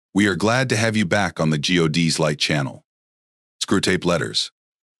We are glad to have you back on the GOD's Light channel. Screwtape Letters.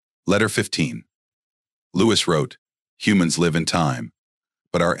 Letter 15. Lewis wrote, "Humans live in time,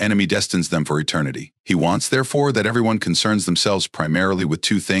 but our enemy destines them for eternity. He wants, therefore, that everyone concerns themselves primarily with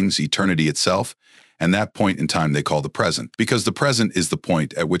two things, eternity itself, and that point in time they call the present, because the present is the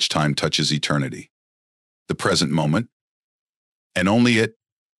point at which time touches eternity. The present moment, and only it,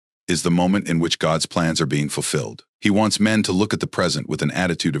 is the moment in which God's plans are being fulfilled. He wants men to look at the present with an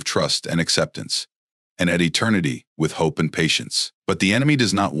attitude of trust and acceptance, and at eternity with hope and patience. But the enemy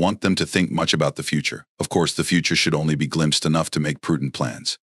does not want them to think much about the future. Of course, the future should only be glimpsed enough to make prudent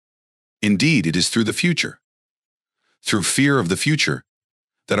plans. Indeed, it is through the future, through fear of the future,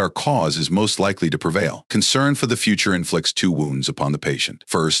 that our cause is most likely to prevail. Concern for the future inflicts two wounds upon the patient.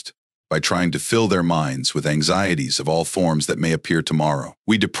 First, by trying to fill their minds with anxieties of all forms that may appear tomorrow,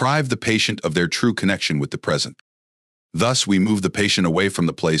 we deprive the patient of their true connection with the present. Thus, we move the patient away from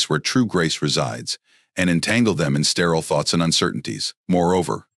the place where true grace resides and entangle them in sterile thoughts and uncertainties.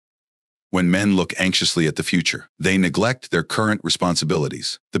 Moreover, when men look anxiously at the future, they neglect their current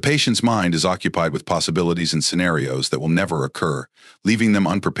responsibilities. The patient's mind is occupied with possibilities and scenarios that will never occur, leaving them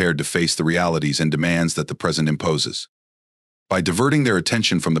unprepared to face the realities and demands that the present imposes. By diverting their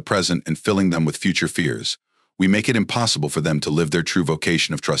attention from the present and filling them with future fears, we make it impossible for them to live their true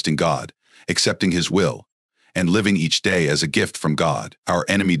vocation of trusting God, accepting His will, and living each day as a gift from God. Our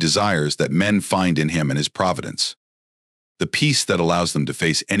enemy desires that men find in Him and His providence the peace that allows them to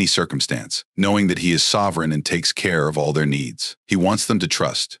face any circumstance, knowing that He is sovereign and takes care of all their needs. He wants them to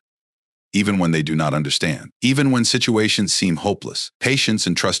trust, even when they do not understand. Even when situations seem hopeless, patience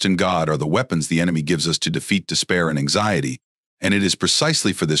and trust in God are the weapons the enemy gives us to defeat despair and anxiety, and it is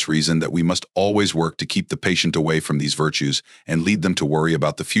precisely for this reason that we must always work to keep the patient away from these virtues and lead them to worry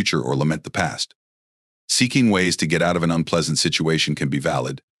about the future or lament the past. Seeking ways to get out of an unpleasant situation can be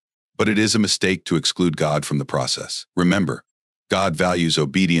valid, but it is a mistake to exclude God from the process. Remember, God values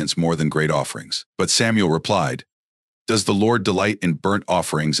obedience more than great offerings. But Samuel replied, "Does the Lord delight in burnt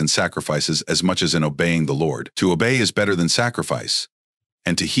offerings and sacrifices as much as in obeying the Lord? To obey is better than sacrifice,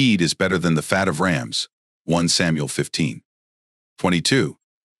 and to heed is better than the fat of rams." 1 Samuel 15:22.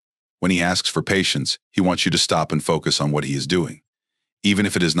 When He asks for patience, He wants you to stop and focus on what He is doing, even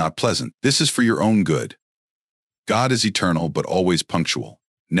if it is not pleasant. This is for your own good. God is eternal but always punctual,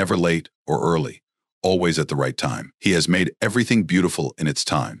 never late or early, always at the right time. He has made everything beautiful in its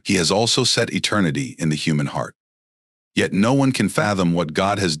time. He has also set eternity in the human heart. Yet no one can fathom what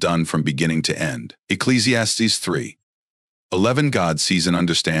God has done from beginning to end. Ecclesiastes 3:11. God sees and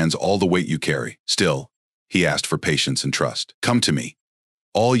understands all the weight you carry. Still, He asked for patience and trust. "Come to me,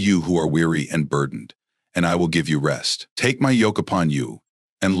 all you who are weary and burdened, and I will give you rest. Take my yoke upon you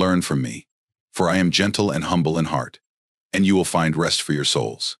and learn from me, for I am gentle and humble in heart, and you will find rest for your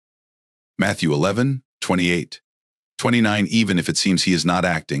souls." Matthew 11:28-29. Even if it seems He is not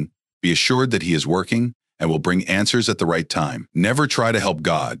acting, be assured that He is working and will bring answers at the right time. Never try to help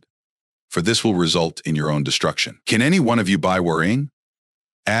God, for this will result in your own destruction. Can any one of you buy worrying?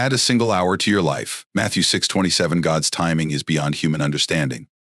 Add a single hour to your life. Matthew 6:27. God's timing is beyond human understanding.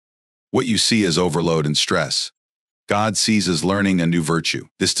 What you see as overload and stress, God sees as learning a new virtue.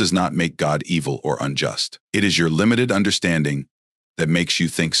 This does not make God evil or unjust. It is your limited understanding that makes you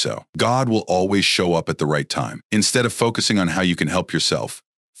think so. God will always show up at the right time. Instead of focusing on how you can help yourself,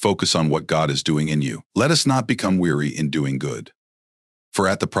 focus on what God is doing in you. Let us not become weary in doing good, for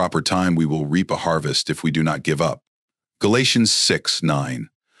at the proper time we will reap a harvest if we do not give up. Galatians 6:9.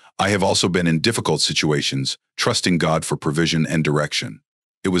 I have also been in difficult situations, trusting God for provision and direction.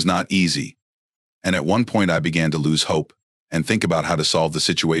 It was not easy, and at one point I began to lose hope and think about how to solve the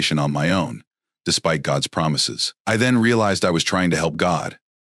situation on my own, despite God's promises. I then realized I was trying to help God.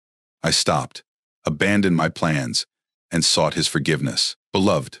 I stopped, abandoned my plans, and sought His forgiveness.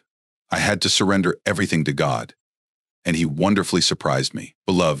 Beloved, I had to surrender everything to God, and He wonderfully surprised me.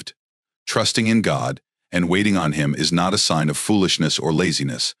 Beloved, trusting in God and waiting on Him is not a sign of foolishness or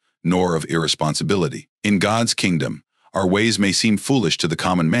laziness, nor of irresponsibility. In God's kingdom, our ways may seem foolish to the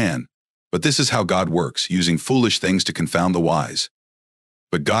common man, but this is how God works, using foolish things to confound the wise.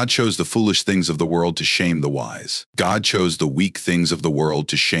 But God chose the foolish things of the world to shame the wise. God chose the weak things of the world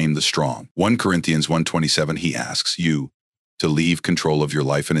to shame the strong. 1 Corinthians 1:27. He asks you to leave control of your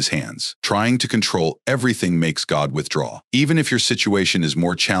life in His hands. Trying to control everything makes God withdraw. Even if your situation is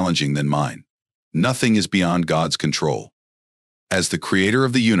more challenging than mine, nothing is beyond God's control. As the creator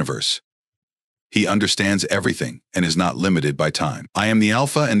of the universe, He understands everything and is not limited by time. I am the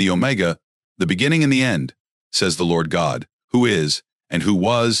Alpha and the Omega, the beginning and the end, says the Lord God, who is, and who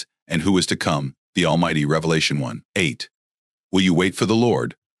was, and who is to come, the Almighty. Revelation 1:8. Will you wait for the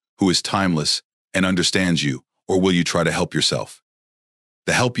Lord? who is timeless and understands you, or will you try to help yourself?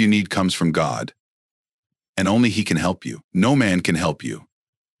 The help you need comes from God, and only He can help you. No man can help you,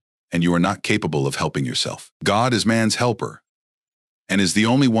 and you are not capable of helping yourself. God is man's helper, and is the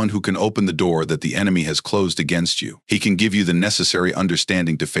only one who can open the door that the enemy has closed against you. He can give you the necessary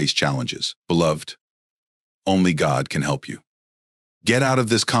understanding to face challenges. Beloved, only God can help you. Get out of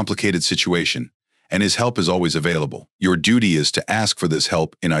this complicated situation, and His help is always available. Your duty is to ask for this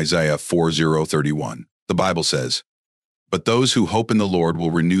help in Isaiah 40:31. The Bible says, "But those who hope in the Lord will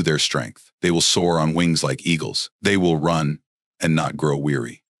renew their strength. They will soar on wings like eagles. They will run and not grow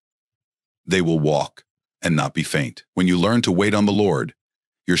weary. They will walk and not be faint." When you learn to wait on the Lord,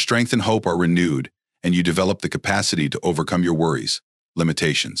 your strength and hope are renewed, and you develop the capacity to overcome your worries,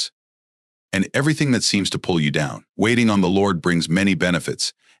 limitations, and everything that seems to pull you down. Waiting on the Lord brings many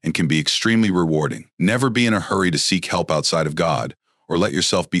benefits and can be extremely rewarding. Never be in a hurry to seek help outside of God, or let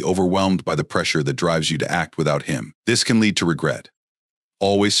yourself be overwhelmed by the pressure that drives you to act without Him. This can lead to regret.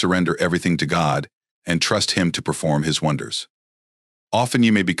 Always surrender everything to God and trust Him to perform His wonders. Often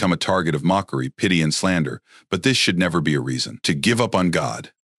you may become a target of mockery, pity, and slander, but this should never be a reason to give up on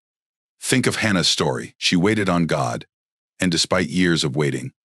God. Think of Hannah's story. She waited on God, and despite years of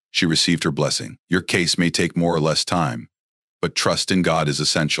waiting, she received her blessing. Your case may take more or less time, but trust in God is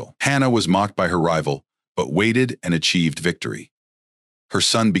essential. Hannah was mocked by her rival, but waited and achieved victory. Her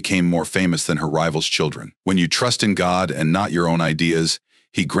son became more famous than her rival's children. When you trust in God and not your own ideas,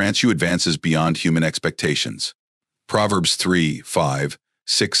 He grants you advances beyond human expectations. Proverbs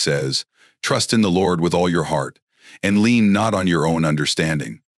 3:5-6 says, "Trust in the Lord with all your heart, and lean not on your own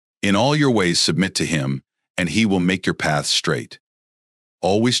understanding. In all your ways submit to Him, and He will make your paths straight."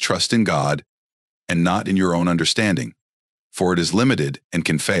 Always trust in God and not in your own understanding, for it is limited and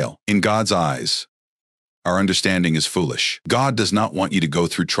can fail. In God's eyes, our understanding is foolish. God does not want you to go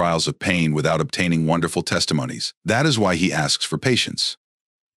through trials of pain without obtaining wonderful testimonies. That is why He asks for patience.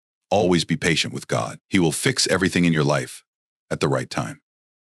 Always be patient with God. He will fix everything in your life at the right time.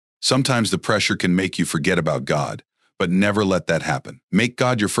 Sometimes the pressure can make you forget about God, but never let that happen. Make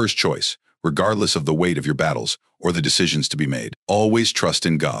God your first choice, regardless of the weight of your battles or the decisions to be made. Always trust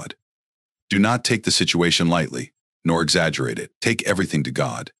in God. Do not take the situation lightly, nor exaggerate it. Take everything to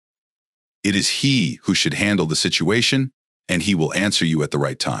God. It is He who should handle the situation, and He will answer you at the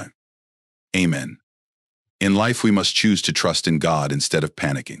right time. Amen. In life, we must choose to trust in God instead of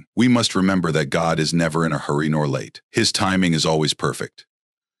panicking. We must remember that God is never in a hurry nor late. His timing is always perfect.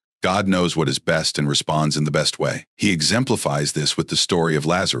 God knows what is best and responds in the best way. He exemplifies this with the story of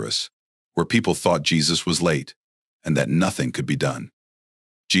Lazarus, where people thought Jesus was late and that nothing could be done.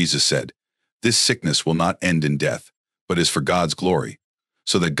 Jesus said, "This sickness will not end in death, but is for God's glory,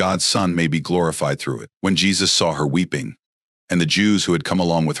 so that God's Son may be glorified through it." When Jesus saw her weeping, and the Jews who had come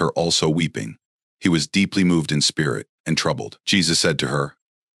along with her also weeping, He was deeply moved in spirit and troubled. Jesus said to her,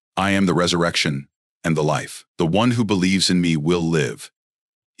 "I am the resurrection and the life. The one who believes in me will live,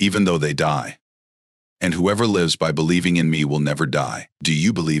 even though they die. And whoever lives by believing in me will never die. Do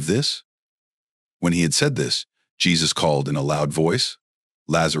you believe this?" When He had said this, Jesus called in a loud voice,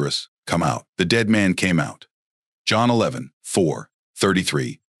 "Lazarus, come out." The dead man came out. John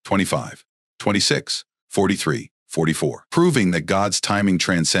 11:4-33, 25, 26, 43. 44. Proving that God's timing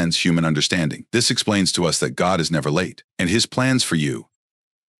transcends human understanding. This explains to us that God is never late, and His plans for you,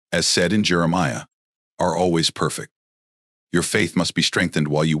 as said in Jeremiah, are always perfect. Your faith must be strengthened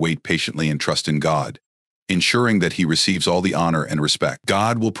while you wait patiently and trust in God, ensuring that He receives all the honor and respect.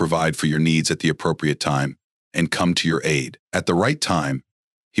 God will provide for your needs at the appropriate time and come to your aid. At the right time,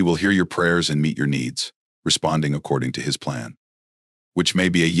 He will hear your prayers and meet your needs, responding according to His plan, which may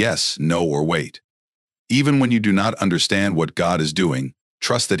be a yes, no, or wait. Even when you do not understand what God is doing,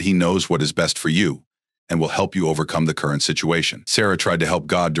 trust that He knows what is best for you and will help you overcome the current situation. Sarah tried to help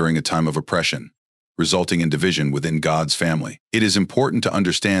God during a time of oppression, resulting in division within God's family. It is important to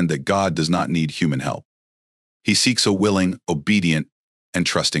understand that God does not need human help. He seeks a willing, obedient, and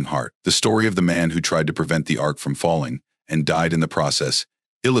trusting heart. The story of the man who tried to prevent the ark from falling and died in the process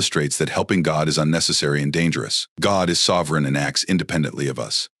illustrates that helping God is unnecessary and dangerous. God is sovereign and acts independently of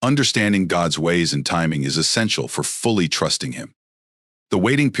us. Understanding God's ways and timing is essential for fully trusting Him. The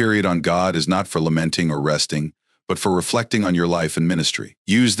waiting period on God is not for lamenting or resting, but for reflecting on your life and ministry.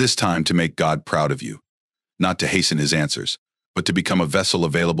 Use this time to make God proud of you, not to hasten His answers, but to become a vessel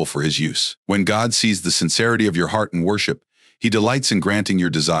available for His use. When God sees the sincerity of your heart in worship, He delights in granting your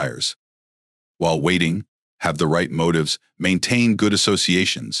desires. While waiting, have the right motives, maintain good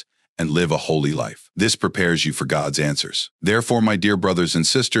associations, and live a holy life. This prepares you for God's answers. Therefore, my dear brothers and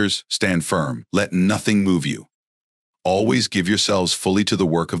sisters, stand firm. Let nothing move you. Always give yourselves fully to the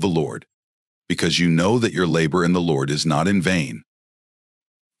work of the Lord, because you know that your labor in the Lord is not in vain.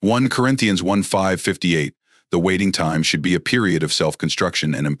 1 Corinthians 1:5-58. The waiting time should be a period of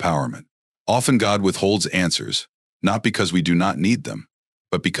self-construction and empowerment. Often God withholds answers, not because we do not need them,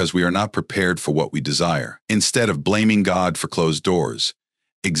 but because we are not prepared for what we desire. Instead of blaming God for closed doors,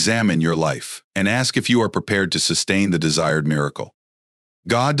 examine your life and ask if you are prepared to sustain the desired miracle.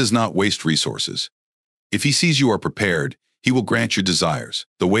 God does not waste resources. If He sees you are prepared, He will grant your desires.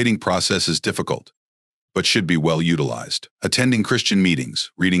 The waiting process is difficult, but should be well utilized. Attending Christian meetings,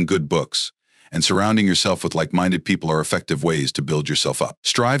 reading good books, and surrounding yourself with like-minded people are effective ways to build yourself up.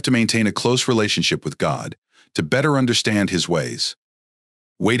 Strive to maintain a close relationship with God to better understand His ways.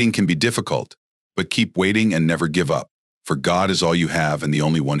 Waiting can be difficult, but keep waiting and never give up, for God is all you have and the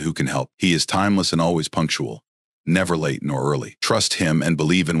only one who can help. He is timeless and always punctual, never late nor early. Trust Him and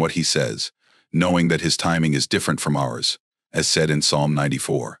believe in what He says, knowing that His timing is different from ours, as said in Psalm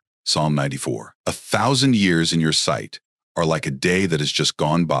 94. Psalm 94. 1,000 years in your sight are like a day that has just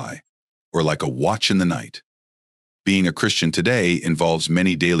gone by, or like a watch in the night. Being a Christian today involves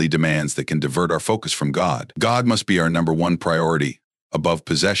many daily demands that can divert our focus from God. God must be our number one priority, above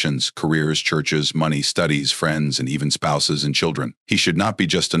possessions, careers, churches, money, studies, friends, and even spouses and children. He should not be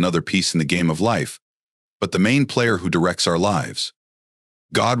just another piece in the game of life, but the main player who directs our lives.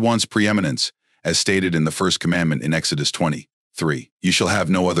 God wants preeminence, as stated in the first commandment in Exodus 20. 3. You shall have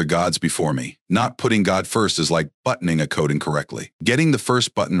no other gods before me. Not putting God first is like buttoning a coat incorrectly. Getting the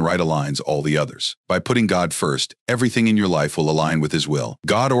first button right aligns all the others. By putting God first, everything in your life will align with His will.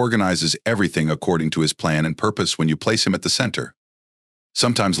 God organizes everything according to His plan and purpose when you place Him at the center.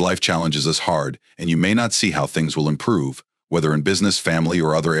 Sometimes life challenges us hard, and you may not see how things will improve, whether in business, family,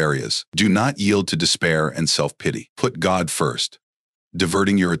 or other areas. Do not yield to despair and self-pity. Put God first,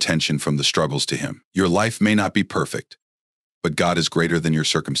 diverting your attention from the struggles to Him. Your life may not be perfect, but God is greater than your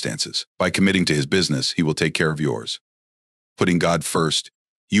circumstances. By committing to His business, He will take care of yours. Putting God first,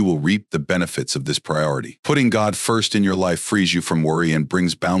 you will reap the benefits of this priority. Putting God first in your life frees you from worry and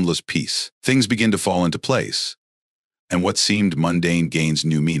brings boundless peace. Things begin to fall into place, and what seemed mundane gains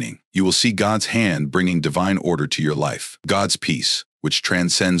new meaning. You will see God's hand bringing divine order to your life. God's peace, which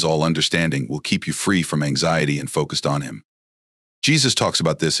transcends all understanding, will keep you free from anxiety and focused on Him. Jesus talks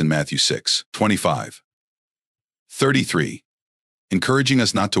about this in Matthew 6:25-33. Encouraging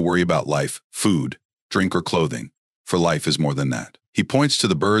us not to worry about life, food, drink, or clothing, for life is more than that. He points to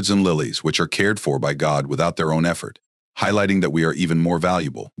the birds and lilies, which are cared for by God without their own effort, highlighting that we are even more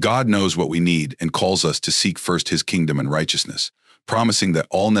valuable. God knows what we need and calls us to seek first His kingdom and righteousness, promising that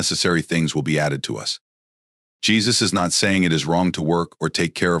all necessary things will be added to us. Jesus is not saying it is wrong to work or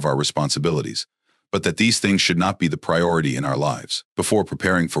take care of our responsibilities, but that these things should not be the priority in our lives. Before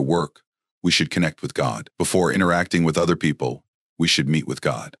preparing for work, we should connect with God. Before interacting with other people, we should meet with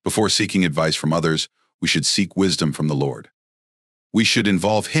God. Before seeking advice from others, we should seek wisdom from the Lord. We should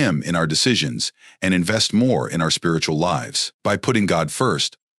involve Him in our decisions and invest more in our spiritual lives. By putting God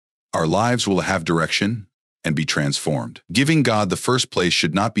first, our lives will have direction and be transformed. Giving God the first place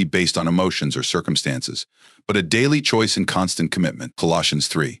should not be based on emotions or circumstances, but a daily choice and constant commitment. Colossians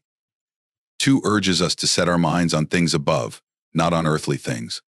 3:2 urges us to set our minds on things above, not on earthly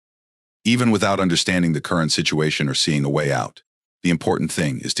things. Even without understanding the current situation or seeing a way out, the important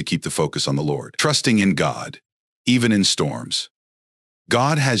thing is to keep the focus on the Lord. Trusting in God, even in storms.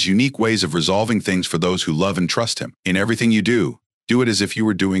 God has unique ways of resolving things for those who love and trust Him. In everything you do it as if you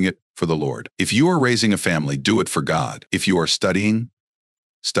were doing it for the Lord. If you are raising a family, do it for God. If you are studying,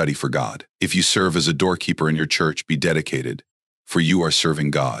 study for God. If you serve as a doorkeeper in your church, be dedicated, for you are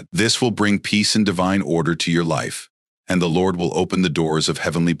serving God. This will bring peace and divine order to your life, and the Lord will open the doors of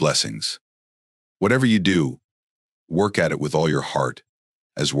heavenly blessings. Whatever you do, work at it with all your heart,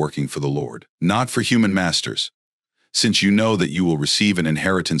 as working for the Lord, not for human masters, since you know that you will receive an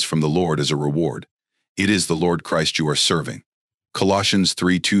inheritance from the Lord as a reward. It is the Lord Christ you are serving. Colossians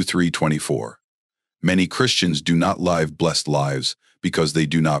 3:2-3-24. Many Christians do not live blessed lives because they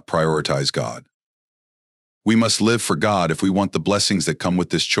do not prioritize God. We must live for God if we want the blessings that come with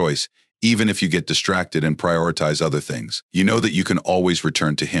this choice, even if you get distracted and prioritize other things. You know that you can always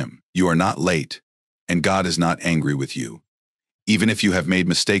return to Him. You are not late, and God is not angry with you, even if you have made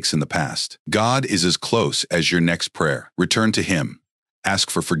mistakes in the past. God is as close as your next prayer. Return to Him, ask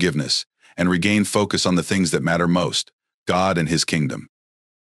for forgiveness, and regain focus on the things that matter most, God and His kingdom.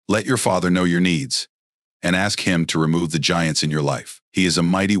 Let your Father know your needs, and ask Him to remove the giants in your life. He is a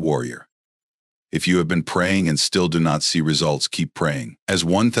mighty warrior. If you have been praying and still do not see results, keep praying. As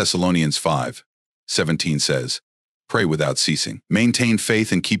 1 Thessalonians 5:17 says, pray without ceasing. Maintain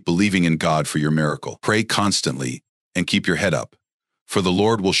faith and keep believing in God for your miracle. Pray constantly, and keep your head up, for the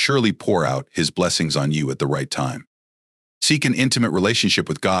Lord will surely pour out His blessings on you at the right time. Seek an intimate relationship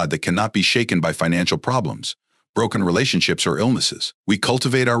with God that cannot be shaken by financial problems, broken relationships, or illnesses. We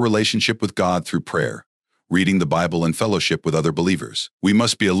cultivate our relationship with God through prayer, reading the Bible, and fellowship with other believers. We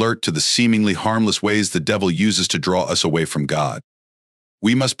must be alert to the seemingly harmless ways the devil uses to draw us away from God.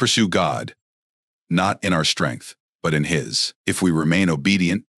 We must pursue God, not in our strength, but in His. If we remain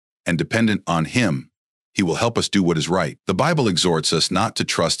obedient and dependent on Him, He will help us do what is right. The Bible exhorts us not to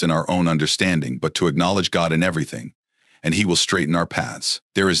trust in our own understanding, but to acknowledge God in everything, and He will straighten our paths.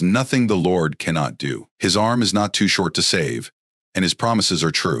 There is nothing the Lord cannot do. His arm is not too short to save, and His promises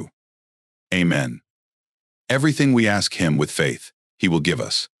are true. Amen. Everything we ask Him with faith, He will give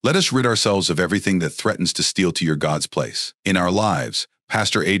us. Let us rid ourselves of everything that threatens to steal to your God's place. In our lives,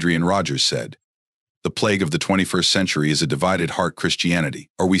 Pastor Adrian Rogers said, "The plague of the 21st century is a divided heart Christianity.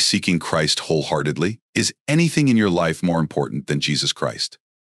 Are we seeking Christ wholeheartedly? Is anything in your life more important than Jesus Christ?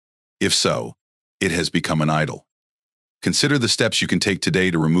 If so, it has become an idol. Consider the steps you can take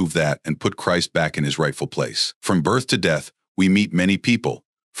today to remove that and put Christ back in His rightful place." From birth to death, we meet many people,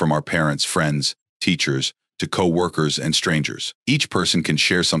 from our parents, friends, teachers, to co-workers and strangers. Each person can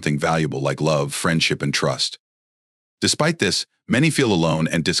share something valuable like love, friendship, and trust. Despite this, many feel alone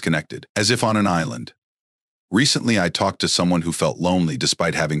and disconnected, as if on an island. Recently, I talked to someone who felt lonely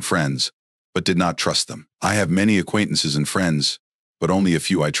despite having friends, but did not trust them. I have many acquaintances and friends, but only a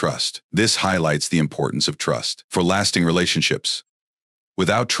few I trust. This highlights the importance of trust for lasting relationships.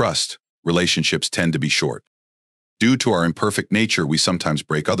 Without trust, relationships tend to be short. Due to our imperfect nature, we sometimes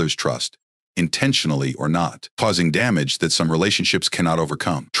break others' trust, intentionally or not, causing damage that some relationships cannot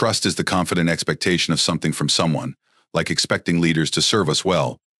overcome. Trust is the confident expectation of something from someone, like expecting leaders to serve us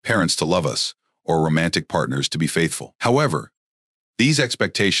well, parents to love us, or romantic partners to be faithful. However, these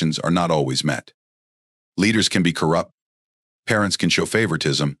expectations are not always met. Leaders can be corrupt, parents can show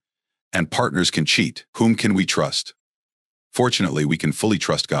favoritism, and partners can cheat. Whom can we trust? Fortunately, we can fully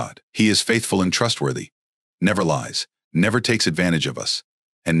trust God. He is faithful and trustworthy, never lies, never takes advantage of us,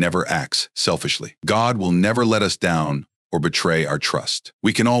 and never acts selfishly. God will never let us down or betray our trust.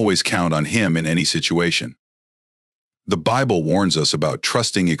 We can always count on Him in any situation. The Bible warns us about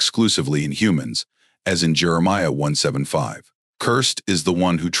trusting exclusively in humans, as in Jeremiah 1:7-5. "Cursed is the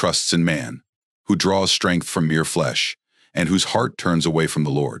one who trusts in man, who draws strength from mere flesh, and whose heart turns away from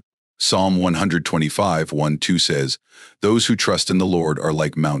the Lord." Psalm 125:1-2 says, "Those who trust in the Lord are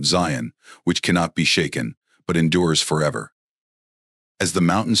like Mount Zion, which cannot be shaken, but endures forever." As the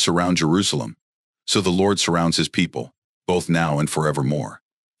mountains surround Jerusalem, so the Lord surrounds His people, both now and forevermore.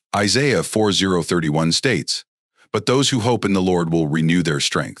 Isaiah 4:31 states, "But those who hope in the Lord will renew their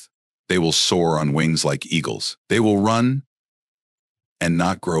strength. They will soar on wings like eagles. They will run and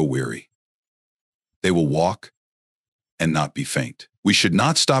not grow weary. They will walk and not be faint." We should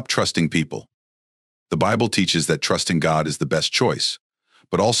not stop trusting people. The Bible teaches that trusting God is the best choice,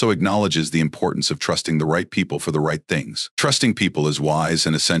 but also acknowledges the importance of trusting the right people for the right things. Trusting people is wise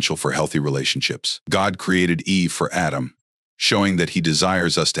and essential for healthy relationships. God created Eve for Adam, showing that He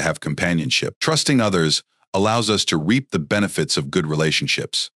desires us to have companionship. Trusting others allows us to reap the benefits of good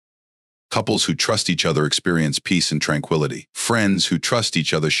relationships. Couples who trust each other experience peace and tranquility. Friends who trust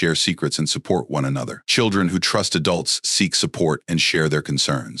each other share secrets and support one another. Children who trust adults seek support and share their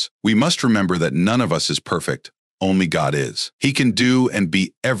concerns. We must remember that none of us is perfect. Only God is. He can do and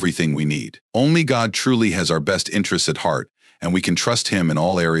be everything we need. Only God truly has our best interests at heart, and we can trust Him in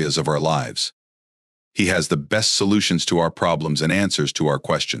all areas of our lives. He has the best solutions to our problems and answers to our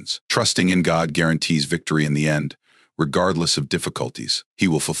questions. Trusting in God guarantees victory in the end. Regardless of difficulties, He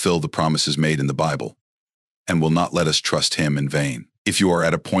will fulfill the promises made in the Bible and will not let us trust Him in vain. If you are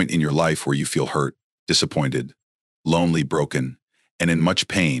at a point in your life where you feel hurt, disappointed, lonely, broken, and in much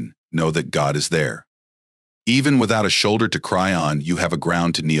pain, know that God is there. Even without a shoulder to cry on, you have a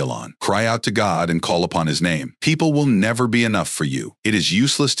ground to kneel on. Cry out to God and call upon His name. People will never be enough for you. It is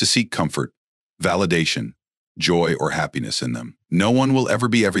useless to seek comfort, validation, joy, or happiness in them. No one will ever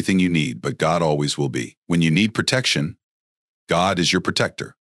be everything you need, but God always will be. When you need protection, God is your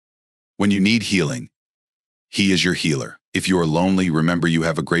protector. When you need healing, He is your healer. If you are lonely, remember you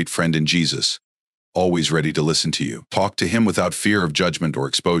have a great friend in Jesus, always ready to listen to you. Talk to Him without fear of judgment or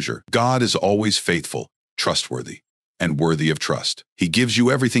exposure. God is always faithful, trustworthy, and worthy of trust. He gives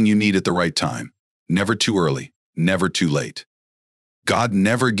you everything you need at the right time, never too early, never too late. God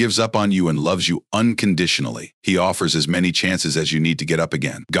never gives up on you and loves you unconditionally. He offers as many chances as you need to get up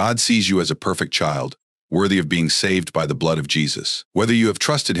again. God sees you as a perfect child, worthy of being saved by the blood of Jesus. Whether you have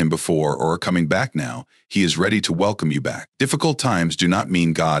trusted Him before or are coming back now, He is ready to welcome you back. Difficult times do not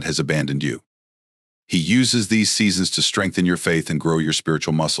mean God has abandoned you. He uses these seasons to strengthen your faith and grow your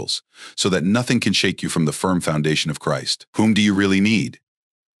spiritual muscles, so that nothing can shake you from the firm foundation of Christ. Whom do you really need?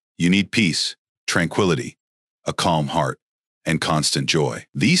 You need peace, tranquility, a calm heart, and constant joy.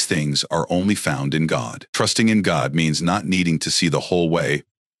 These things are only found in God. Trusting in God means not needing to see the whole way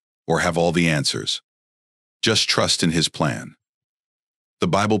or have all the answers. Just trust in His plan. The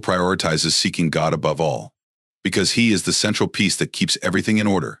Bible prioritizes seeking God above all, because He is the central piece that keeps everything in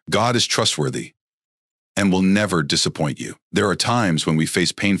order. God is trustworthy and will never disappoint you. There are times when we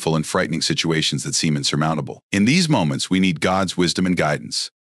face painful and frightening situations that seem insurmountable. In these moments, we need God's wisdom and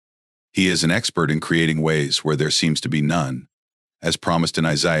guidance. He is an expert in creating ways where there seems to be none, as promised in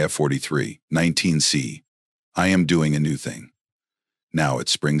Isaiah 43:19c. I am doing a new thing. Now it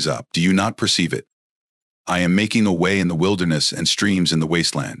springs up. Do you not perceive it? I am making a way in the wilderness and streams in the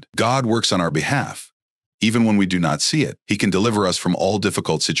wasteland. God works on our behalf. Even when we do not see it, He can deliver us from all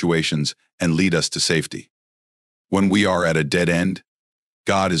difficult situations and lead us to safety. When we are at a dead end,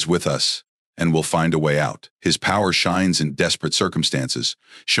 God is with us and will find a way out. His power shines in desperate circumstances,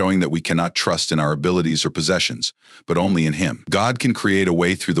 showing that we cannot trust in our abilities or possessions, but only in Him. God can create a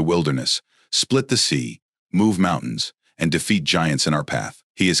way through the wilderness, split the sea, move mountains, and defeat giants in our path.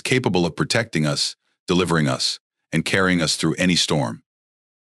 He is capable of protecting us, delivering us, and carrying us through any storm.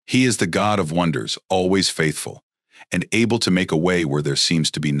 He is the God of wonders, always faithful, and able to make a way where there seems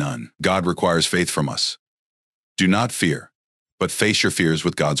to be none. God requires faith from us. Do not fear, but face your fears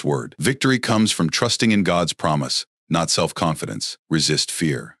with God's word. Victory comes from trusting in God's promise, not self-confidence. Resist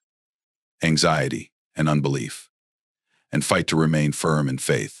fear, anxiety, and unbelief, and fight to remain firm in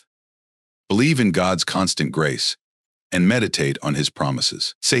faith. Believe in God's constant grace and meditate on His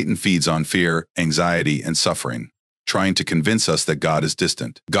promises. Satan feeds on fear, anxiety, and suffering, trying to convince us that God is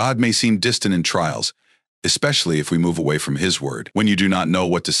distant. God may seem distant in trials, especially if we move away from His word. When you do not know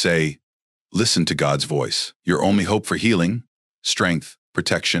what to say, listen to God's voice. Your only hope for healing, strength,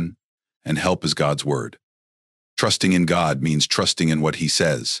 protection, and help is God's word. Trusting in God means trusting in what He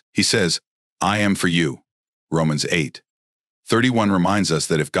says. He says, I am for you. Romans 8:31 reminds us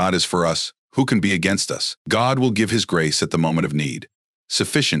that if God is for us, who can be against us? God will give His grace at the moment of need,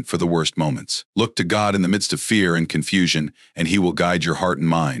 sufficient for the worst moments. Look to God in the midst of fear and confusion, and He will guide your heart and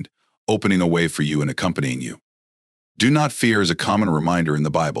mind, opening a way for you and accompanying you. Do not fear is a common reminder in the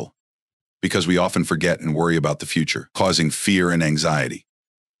Bible, because we often forget and worry about the future, causing fear and anxiety.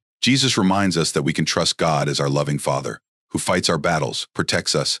 Jesus reminds us that we can trust God as our loving Father, who fights our battles,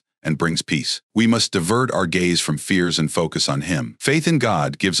 protects us, and brings peace. We must divert our gaze from fears and focus on Him. Faith in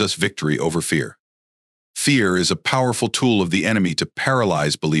God gives us victory over fear. Fear is a powerful tool of the enemy to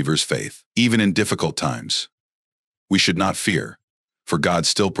paralyze believers' faith, even in difficult times. We should not fear, for God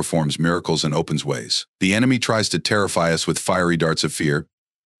still performs miracles and opens ways. The enemy tries to terrify us with fiery darts of fear,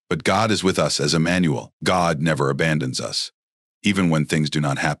 but God is with us as Emmanuel. God never abandons us, even when things do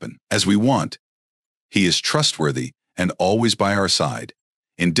not happen as we want. He is trustworthy and always by our side,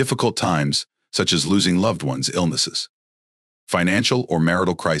 in difficult times such as losing loved ones, illnesses, financial or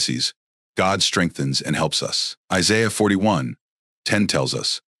marital crises. God strengthens and helps us. Isaiah 41:10 tells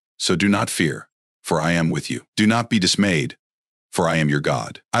us, So do not fear, for I am with you. Do not be dismayed, for I am your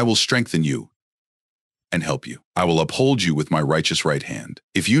God. I will strengthen you and help you. I will uphold you with my righteous right hand.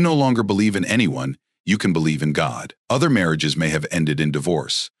 If you no longer believe in anyone, you can believe in God. Other marriages may have ended in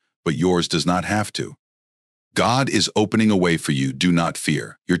divorce, but yours does not have to. God is opening a way for you. Do not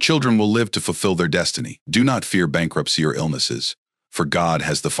fear. Your children will live to fulfill their destiny. Do not fear bankruptcy or illnesses, for God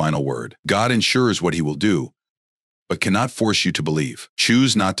has the final word. God ensures what He will do, but cannot force you to believe.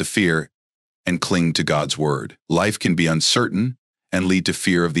 Choose not to fear and cling to God's word. Life can be uncertain and lead to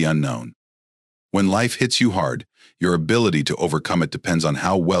fear of the unknown. When life hits you hard, your ability to overcome it depends on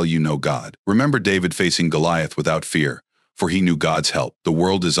how well you know God. Remember David facing Goliath without fear, for he knew God's help. The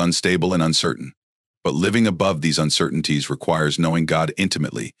world is unstable and uncertain, but living above these uncertainties requires knowing God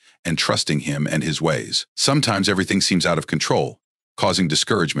intimately and trusting Him and His ways. Sometimes everything seems out of control, causing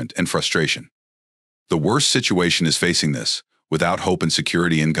discouragement and frustration. The worst situation is facing this, without hope and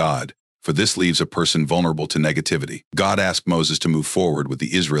security in God, for this leaves a person vulnerable to negativity. God asked Moses to move forward with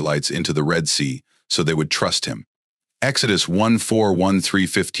the Israelites into the Red Sea so they would trust Him. Exodus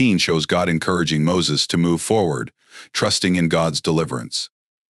 1:4-1-3-15 shows God encouraging Moses to move forward, trusting in God's deliverance.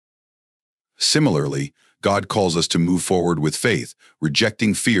 Similarly, God calls us to move forward with faith,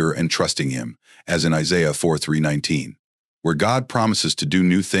 rejecting fear and trusting Him, as in Isaiah 4:3-19. Where God promises to do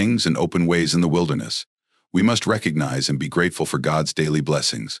new things and open ways in the wilderness, we must recognize and be grateful for God's daily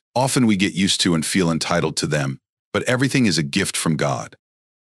blessings. Often we get used to and feel entitled to them, but everything is a gift from God.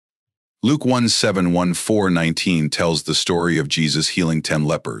 Luke 1:7-19 tells the story of Jesus healing 10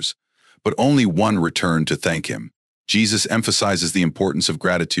 lepers, but only one returned to thank him. Jesus emphasizes the importance of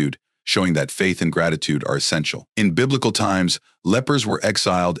gratitude, showing that faith and gratitude are essential. In biblical times, lepers were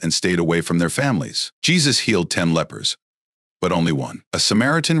exiled and stayed away from their families. Jesus healed 10 lepers, but only one. A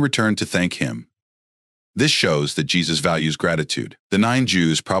Samaritan returned to thank him. This shows that Jesus values gratitude. The 9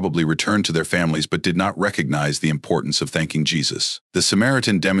 Jews probably returned to their families but did not recognize the importance of thanking Jesus. The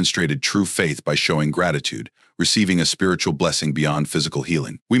Samaritan demonstrated true faith by showing gratitude, receiving a spiritual blessing beyond physical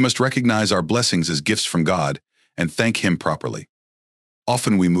healing. We must recognize our blessings as gifts from God and thank Him properly.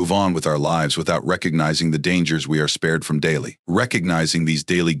 Often we move on with our lives without recognizing the dangers we are spared from daily. Recognizing these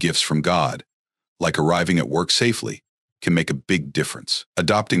daily gifts from God, like arriving at work safely, can make a big difference.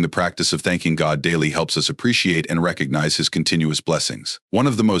 Adopting the practice of thanking God daily helps us appreciate and recognize His continuous blessings. One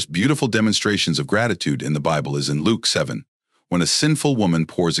of the most beautiful demonstrations of gratitude in the Bible is in Luke 7, when a sinful woman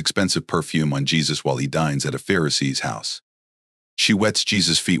pours expensive perfume on Jesus while he dines at a Pharisee's house. She wets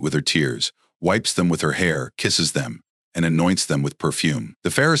Jesus' feet with her tears, wipes them with her hair, kisses them, and anoints them with perfume.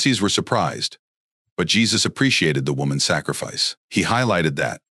 The Pharisees were surprised, but Jesus appreciated the woman's sacrifice. He highlighted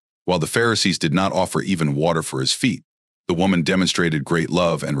that, while the Pharisees did not offer even water for his feet, the woman demonstrated great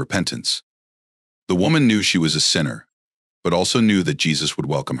love and repentance. The woman knew she was a sinner, but also knew that Jesus would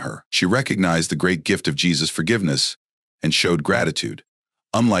welcome her. She recognized the great gift of Jesus' forgiveness and showed gratitude,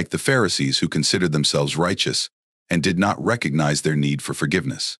 unlike the Pharisees who considered themselves righteous and did not recognize their need for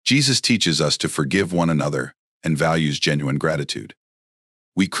forgiveness. Jesus teaches us to forgive one another and values genuine gratitude.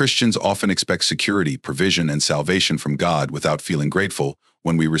 We Christians often expect security, provision, and salvation from God without feeling grateful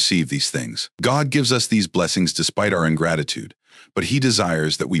when we receive these things. God gives us these blessings despite our ingratitude, but He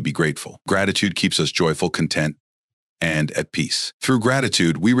desires that we be grateful. Gratitude keeps us joyful, content, and at peace. Through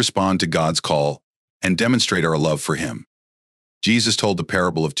gratitude, we respond to God's call and demonstrate our love for Him. Jesus told the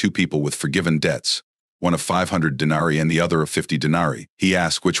parable of 2 people with forgiven debts, one of 500 denarii and the other of 50 denarii. He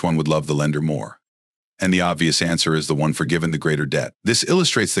asked which one would love the lender more. And the obvious answer is the one forgiven the greater debt. This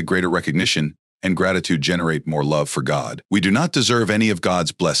illustrates that greater recognition and gratitude generate more love for God. We do not deserve any of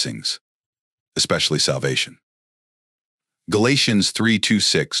God's blessings, especially salvation. Galatians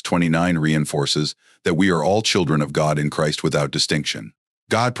 3:26-29 reinforces that we are all children of God in Christ without distinction.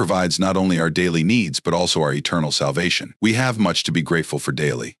 God provides not only our daily needs but also our eternal salvation. We have much to be grateful for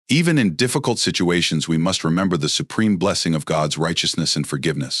daily. Even in difficult situations, we must remember the supreme blessing of God's righteousness and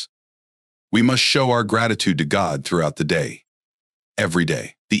forgiveness. We must show our gratitude to God throughout the day, every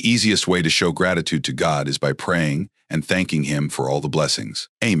day. The easiest way to show gratitude to God is by praying and thanking Him for all the blessings.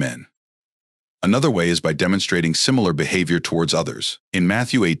 Amen. Another way is by demonstrating similar behavior towards others. In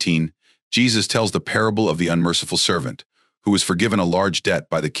Matthew 18, Jesus tells the parable of the unmerciful servant, who was forgiven a large debt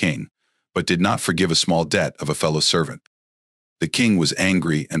by the king, but did not forgive a small debt of a fellow servant. The king was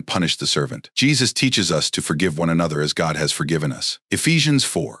angry and punished the servant. Jesus teaches us to forgive one another as God has forgiven us. Ephesians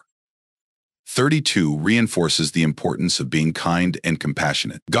 4:32 reinforces the importance of being kind and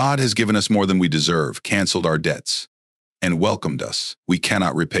compassionate. God has given us more than we deserve, canceled our debts, and welcomed us. We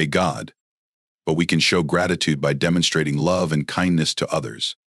cannot repay God, but we can show gratitude by demonstrating love and kindness to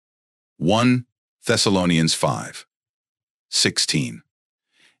others. 1 Thessalonians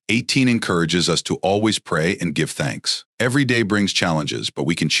 5:16-18 encourages us to always pray and give thanks. Every day brings challenges, but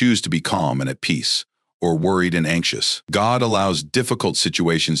we can choose to be calm and at peace, or worried and anxious. God allows difficult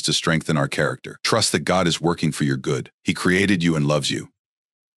situations to strengthen our character. Trust that God is working for your good. He created you and loves you.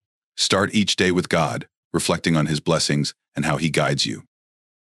 Start each day with God, reflecting on His blessings and how He guides you.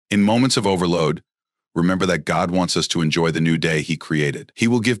 In moments of overload, remember that God wants us to enjoy the new day He created. He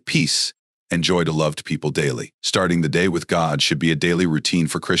will give peace and joy to loved people daily. Starting the day with God should be a daily routine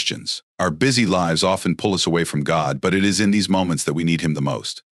for Christians. Our busy lives often pull us away from God, but it is in these moments that we need Him the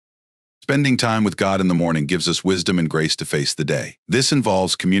most. Spending time with God in the morning gives us wisdom and grace to face the day. This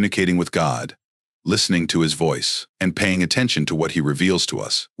involves communicating with God, listening to His voice, and paying attention to what He reveals to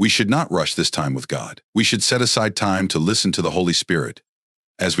us. We should not rush this time with God. We should set aside time to listen to the Holy Spirit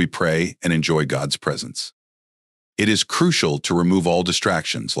as we pray and enjoy God's presence. It is crucial to remove all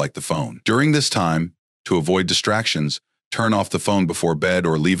distractions like the phone. During this time, to avoid distractions, turn off the phone before bed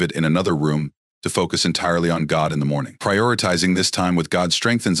or leave it in another room to focus entirely on God in the morning. Prioritizing this time with God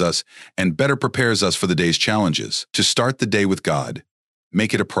strengthens us and better prepares us for the day's challenges. To start the day with God,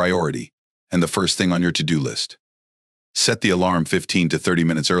 make it a priority and the first thing on your to-do list. Set the alarm 15 to 30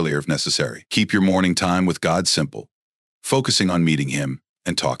 minutes earlier if necessary. Keep your morning time with God simple, focusing on meeting Him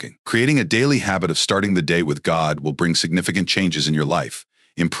and talking. Creating a daily habit of starting the day with God will bring significant changes in your life,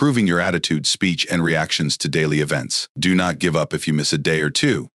 improving your attitude, speech, and reactions to daily events. Do not give up if you miss a day or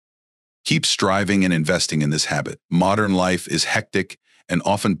two. Keep striving and investing in this habit. Modern life is hectic and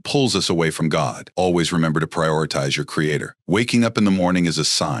often pulls us away from God. Always remember to prioritize your Creator. Waking up in the morning is a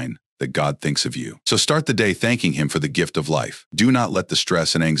sign that God thinks of you. So start the day thanking Him for the gift of life. Do not let the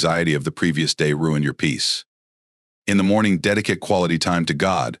stress and anxiety of the previous day ruin your peace. In the morning, dedicate quality time to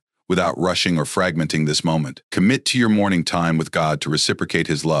God without rushing or fragmenting this moment. Commit to your morning time with God to reciprocate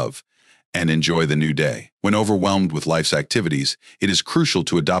His love and enjoy the new day. When overwhelmed with life's activities, it is crucial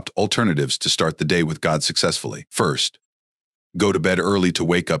to adopt alternatives to start the day with God successfully. First, go to bed early to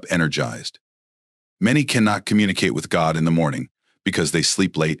wake up energized. Many cannot communicate with God in the morning because they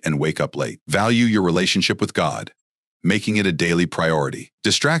sleep late and wake up late. Value your relationship with God, making it a daily priority.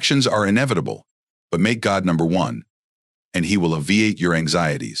 Distractions are inevitable, but make God number one, and He will alleviate your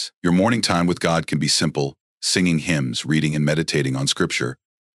anxieties. Your morning time with God can be simple, singing hymns, reading and meditating on Scripture,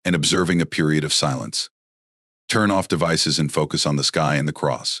 and observing a period of silence. Turn off devices and focus on the sky and the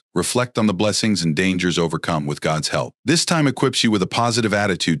cross. Reflect on the blessings and dangers overcome with God's help. This time equips you with a positive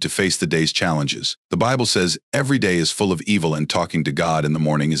attitude to face the day's challenges. The Bible says every day is full of evil, and talking to God in the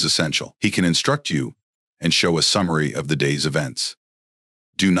morning is essential. He can instruct you and show a summary of the day's events.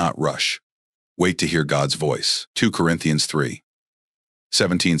 Do not rush. Wait to hear God's voice. 2 Corinthians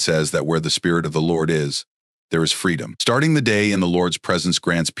 3:17 says that where the Spirit of the Lord is, there is freedom. Starting the day in the Lord's presence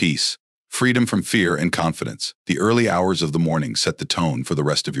grants peace, freedom from fear and confidence. The early hours of the morning set the tone for the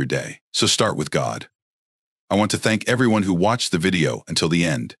rest of your day. So start with God. I want to thank everyone who watched the video until the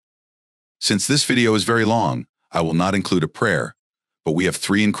end. Since this video is very long, I will not include a prayer, but we have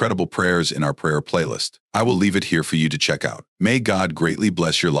 3 incredible prayers in our prayer playlist. I will leave it here for you to check out. May God greatly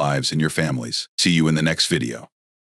bless your lives and your families. See you in the next video.